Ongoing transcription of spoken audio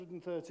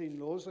613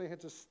 laws. They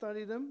had to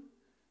study them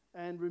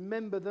and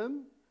remember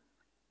them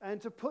and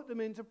to put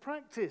them into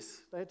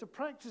practice. They had to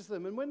practice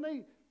them. And when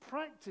they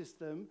practiced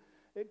them,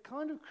 it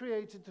kind of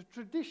created the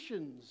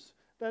traditions.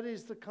 That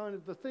is the kind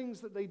of the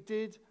things that they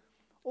did,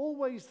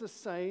 always the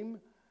same,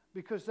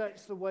 because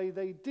that's the way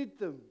they did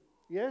them.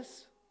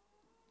 Yes?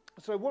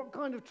 So what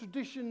kind of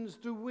traditions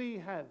do we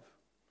have?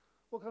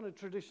 What kind of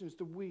traditions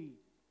do we?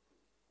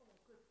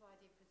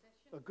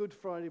 A Good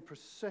Friday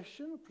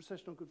procession. A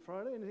procession on Good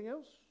Friday. Anything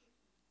else?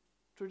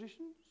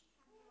 Traditions?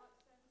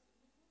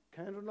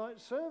 Candlelight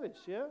service.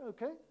 Yeah,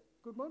 okay.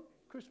 Good one.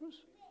 Christmas?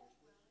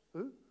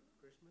 Who?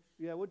 Christmas.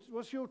 Yeah,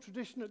 what's your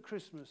tradition at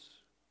Christmas?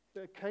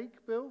 Bit of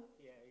cake, Bill?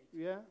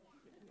 Yeah.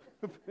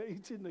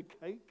 Eating the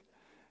cake.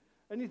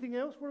 Anything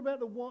else? What about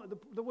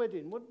the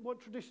wedding?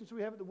 What traditions do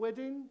we have at the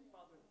wedding?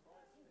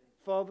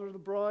 Father of the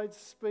bride's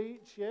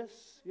speech. Yes,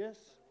 yes.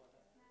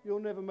 You'll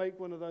never make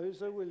one of those,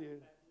 though, will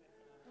you?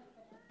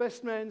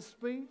 Best man's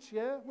speech,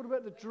 yeah? What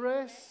about the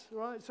dress?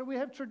 Right, so we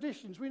have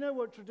traditions. We know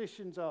what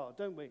traditions are,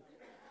 don't we?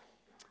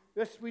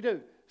 Yes, we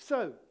do.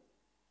 So,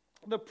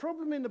 the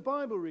problem in the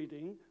Bible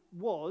reading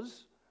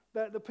was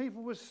that the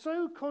people were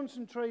so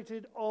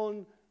concentrated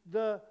on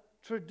the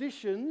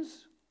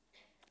traditions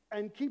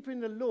and keeping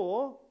the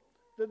law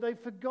that they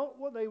forgot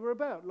what they were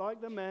about,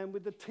 like the man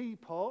with the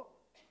teapot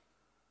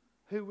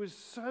who was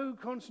so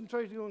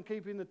concentrated on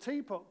keeping the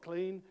teapot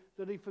clean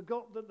that he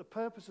forgot that the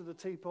purpose of the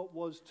teapot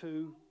was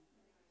to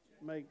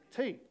make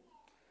tea.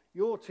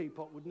 Your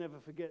teapot would never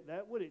forget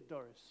that, would it,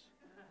 Doris?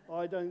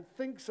 I don't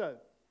think so.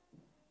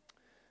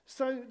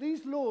 So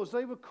these laws,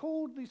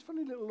 these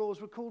funny little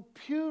laws were called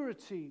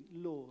purity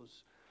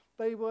laws.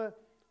 They were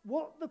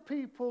what the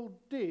people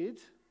did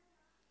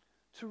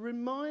to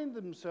remind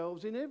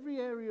themselves in every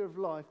area of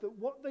life that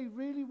what they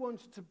really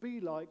wanted to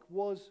be like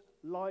was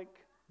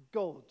like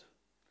God.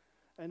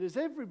 And as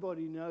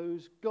everybody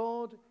knows,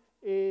 God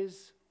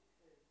is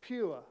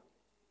pure.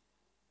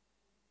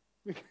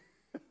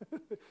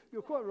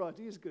 You're quite right,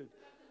 he is good.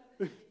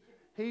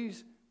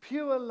 He's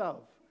pure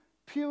love,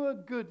 pure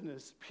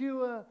goodness,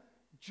 pure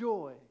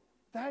joy.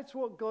 That's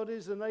what God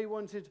is, and they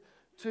wanted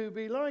to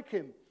be like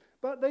him.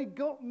 But they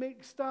got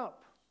mixed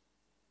up.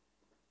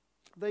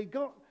 They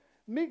got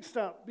mixed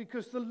up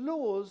because the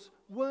laws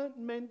weren't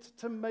meant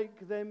to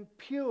make them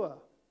pure.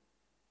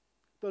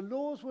 The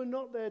laws were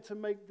not there to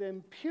make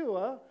them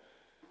pure.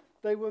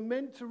 They were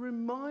meant to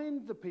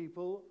remind the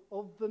people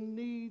of the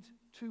need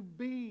to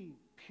be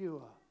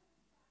pure.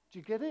 Do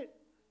you get it?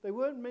 They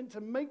weren't meant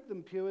to make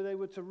them pure. They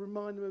were to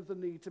remind them of the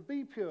need to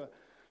be pure.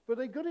 But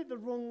they got it the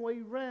wrong way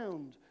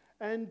round.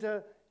 And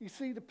you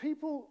see, the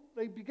people,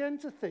 they began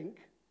to think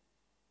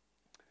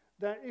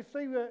that if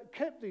they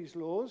kept these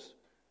laws,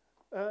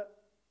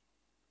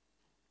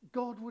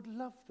 God would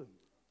love them.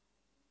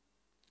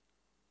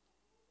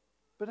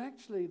 But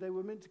actually, they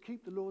were meant to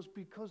keep the laws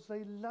because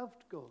they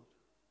loved God.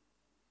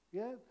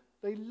 Yeah?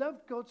 They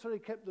loved God, so they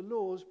kept the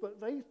laws, but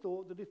they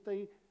thought that if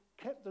they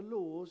kept the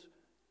laws,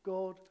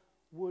 God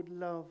would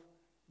love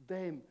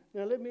them.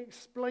 Now, let me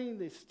explain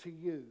this to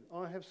you.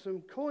 I have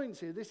some coins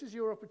here. This is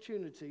your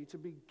opportunity to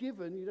be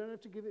given, you don't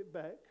have to give it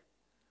back,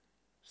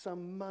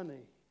 some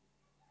money.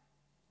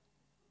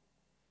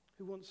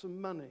 Who wants some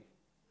money?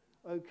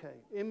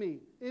 Okay, Emmy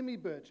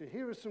Bircher,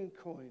 here are some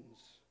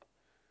coins.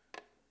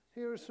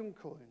 Here are some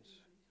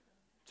coins.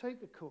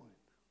 Take a coin.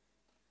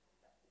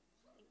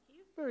 Thank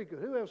you. Very good.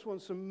 Who else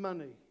wants some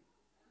money?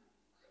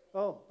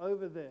 Oh,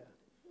 over there.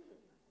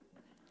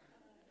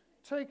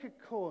 Take a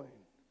coin.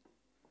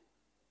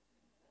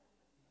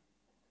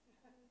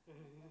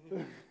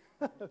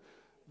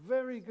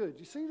 Very good.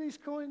 You see these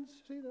coins?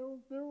 See, they're all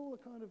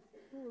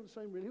the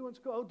same, really. Who wants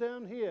to go? Oh,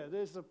 down here.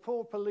 There's the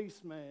poor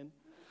policeman.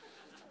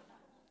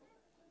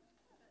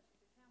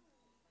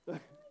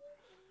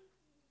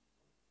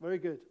 Very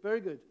good. Very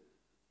good.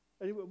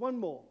 Anyway, one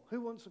more. Who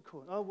wants a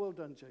coin? Oh, well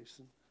done,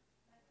 Jason.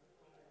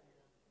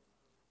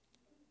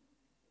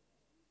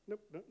 Nope,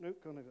 can't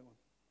have that one.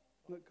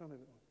 Nope, can't have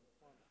that one.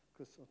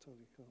 Because I told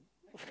you can't.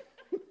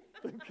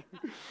 Thank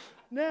you.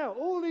 Now,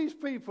 all these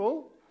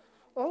people,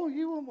 oh,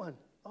 you want one?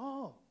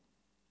 Oh,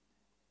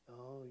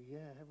 yeah,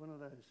 have one of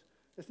those.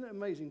 Isn't that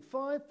amazing?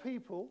 5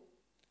 people,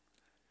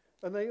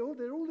 and they're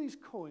all these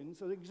coins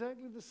that are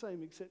exactly the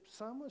same, except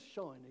some are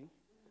shiny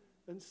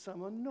and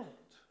some are not.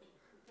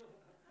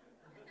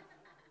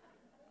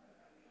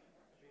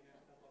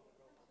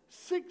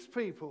 6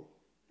 people.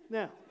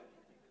 Now,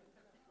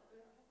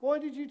 why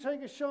did you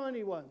take a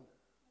shiny one?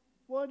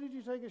 Why did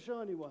you take a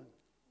shiny one?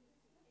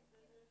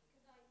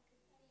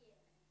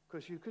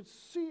 Because you could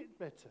see it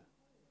better.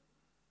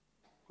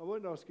 I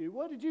won't ask you,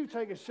 why did you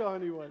take a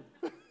shiny one?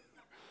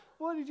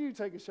 Why did you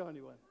take a shiny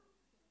one?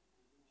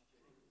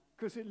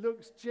 Because it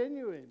looks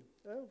genuine.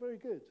 Oh, very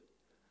good.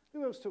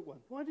 Who else took one?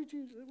 Why did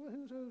you,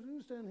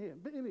 who's down here?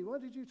 But Amy, why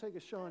did you take a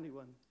shiny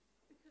one?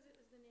 Because it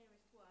was the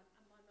nearest one,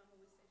 and my mum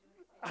always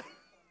said,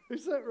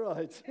 Is that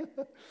right?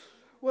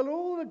 Well,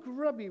 all the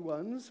grubby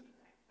ones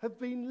have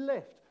been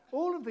left.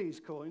 All of these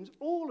coins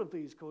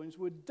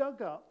were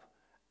dug up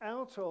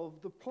out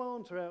of the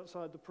planter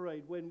outside the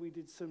parade when we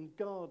did some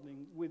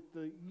gardening with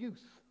the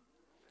youth.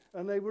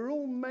 And they were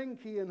all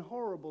manky and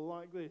horrible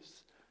like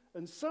this.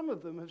 And some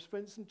of them have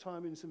spent some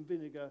time in some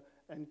vinegar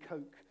and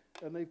Coke,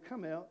 and they've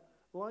come out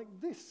like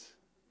this.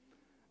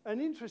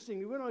 And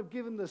interestingly, when I've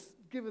given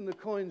the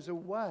coins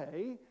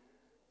away,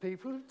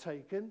 people have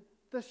taken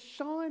the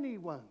shiny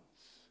ones.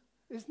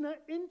 Isn't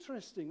that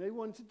interesting? They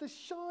wanted the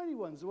shiny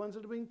ones, the ones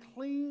that have been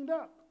cleaned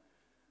up.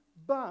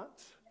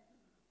 But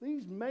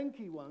these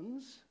manky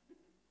ones,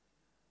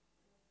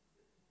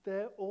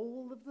 they're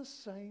all of the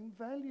same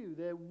value.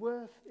 They're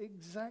worth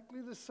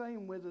exactly the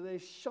same, whether they're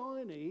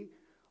shiny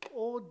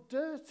or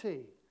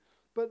dirty.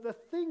 But the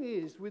thing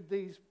is with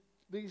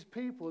these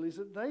people is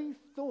that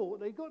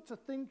they got to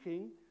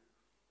thinking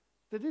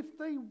that if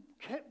they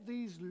kept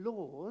these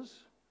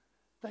laws,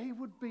 they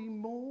would be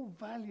more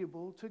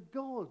valuable to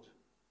God.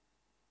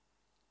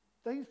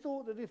 They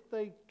thought that if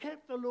they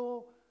kept the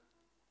law,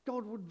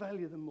 God would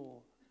value them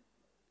more.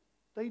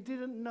 They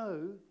didn't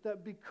know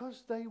that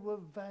because they were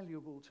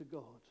valuable to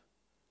God,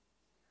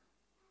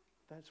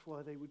 that's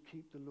why they would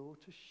keep the law,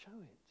 to show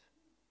it.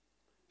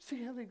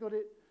 See how they got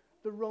it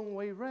the wrong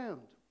way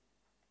round?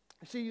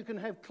 See, you can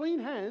have clean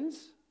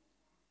hands,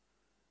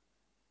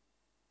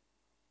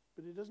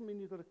 but it doesn't mean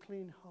you've got a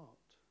clean heart.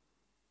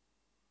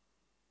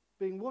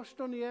 Being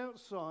washed on the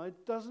outside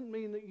doesn't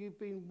mean that you've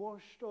been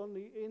washed on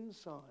the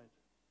inside.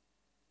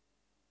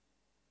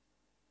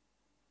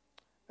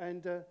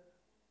 And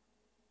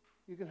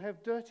you can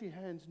have dirty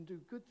hands and do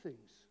good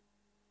things.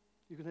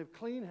 You can have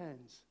clean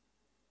hands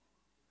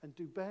and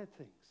do bad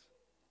things.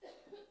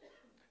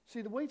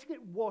 See, the way to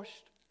get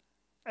washed,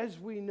 as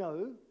we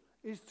know,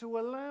 is to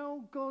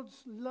allow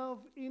God's love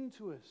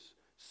into us.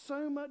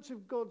 So much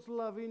of God's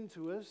love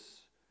into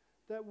us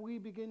that we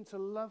begin to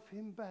love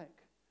him back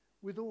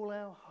with all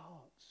our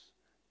hearts.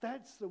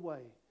 That's the way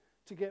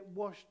to get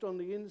washed on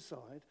the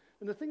inside.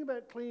 And the thing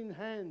about clean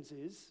hands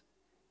is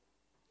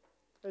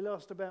they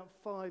last about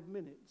 5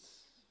 minutes.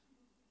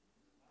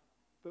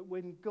 But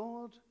when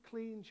God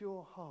cleans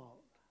your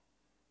heart,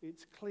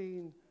 it's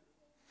clean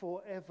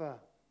forever.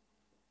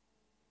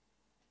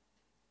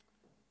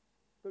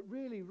 But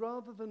really,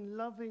 rather than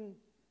loving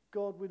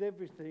God with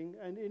everything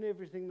and in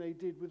everything they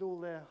did with all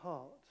their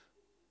heart,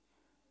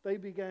 they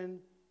began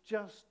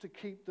just to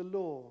keep the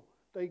law.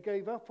 They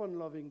gave up on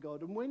loving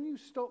God. And when you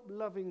stop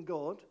loving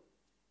God,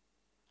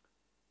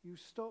 you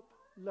stop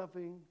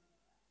loving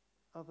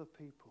other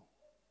people.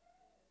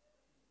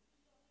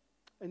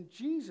 And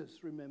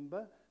Jesus,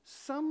 remember,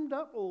 summed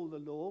up all the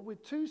law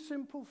with 2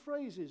 simple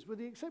phrases, with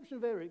the exception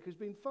of Eric, who's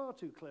been far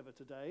too clever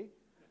today.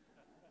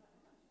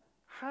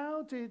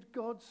 How did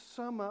God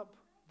sum up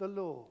the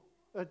law?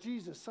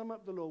 Jesus sum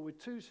up the law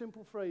with 2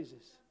 simple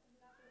phrases.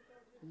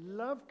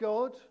 Love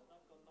God,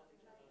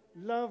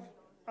 love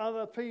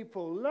other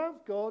people.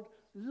 Love God,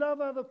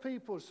 love other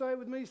people. Say it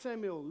with me,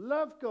 Samuel.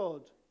 Love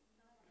God.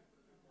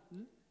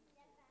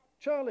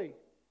 Charlie.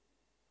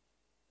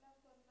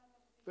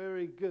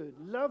 Very good.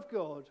 Love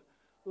God,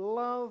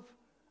 love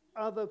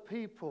other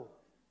people.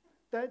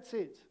 That's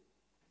it.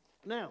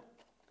 Now,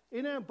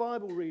 in our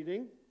Bible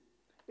reading,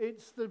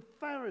 it's the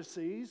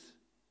Pharisees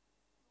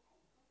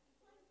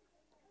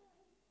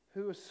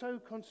who are so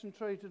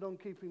concentrated on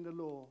keeping the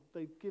law,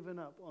 they've given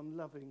up on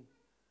loving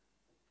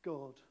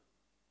God.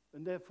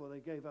 And therefore,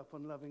 they gave up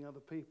on loving other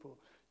people.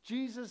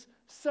 Jesus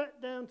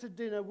sat down to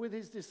dinner with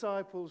his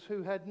disciples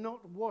who had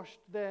not washed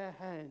their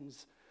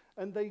hands.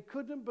 And they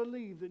couldn't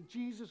believe that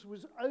Jesus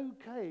was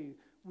okay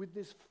with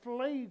this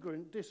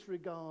flagrant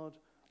disregard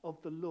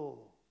of the law.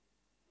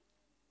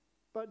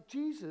 But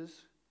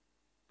Jesus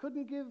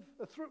couldn't give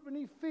a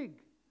threepenny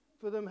fig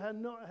for them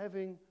not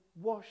having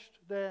washed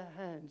their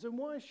hands. And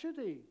why should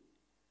he?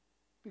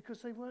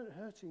 Because they weren't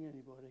hurting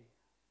anybody.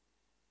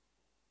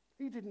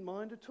 He didn't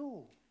mind at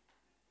all.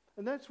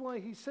 And that's why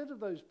he said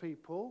of those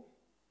people,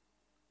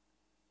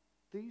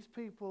 these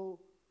people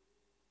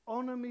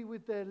honor me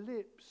with their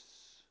lips,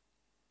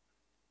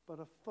 but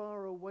are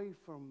far away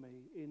from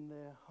me in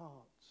their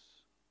hearts.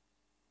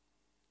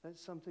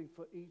 That's something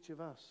for each of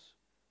us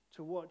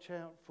to watch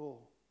out for.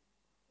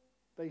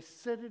 They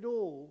said it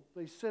all.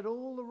 They said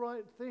all the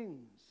right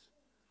things.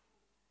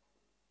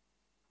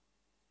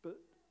 But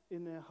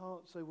in their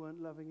hearts, they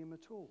weren't loving him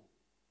at all.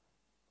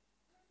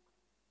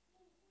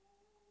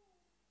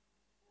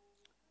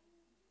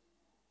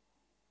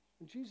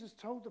 And Jesus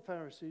told the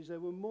Pharisees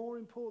there were more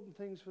important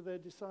things for their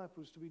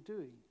disciples to be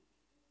doing.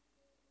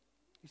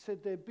 He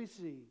said they're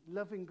busy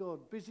loving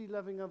God, busy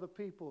loving other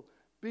people,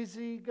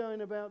 busy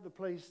going about the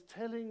place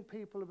telling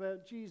people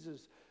about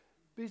Jesus,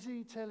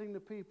 busy telling the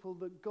people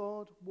that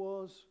God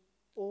was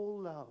all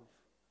love,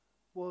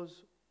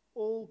 was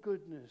all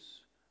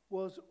goodness,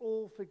 was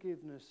all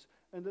forgiveness,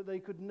 and that they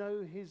could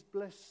know his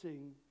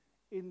blessing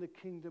in the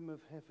kingdom of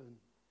heaven.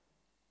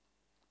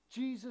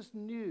 Jesus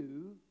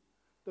knew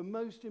the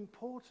most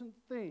important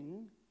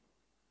thing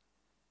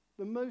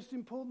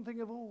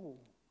of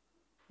all,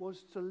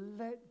 was to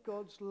let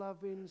God's love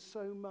in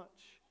so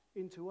much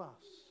into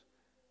us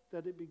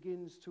that it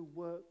begins to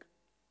work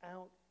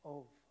out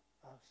of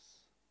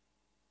us.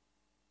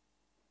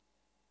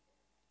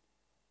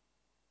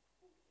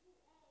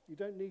 You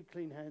don't need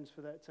clean hands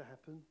for that to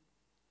happen.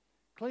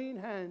 Clean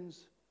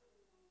hands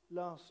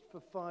last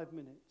for 5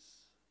 minutes.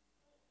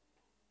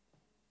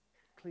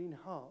 Clean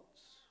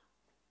hearts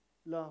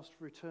last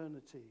for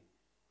eternity.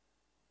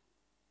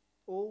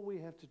 All we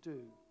have to do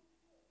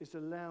is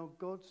allow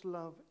God's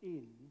love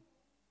in,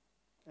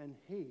 and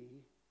He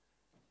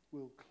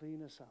will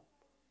clean us up.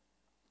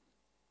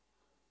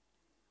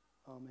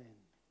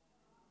 Amen.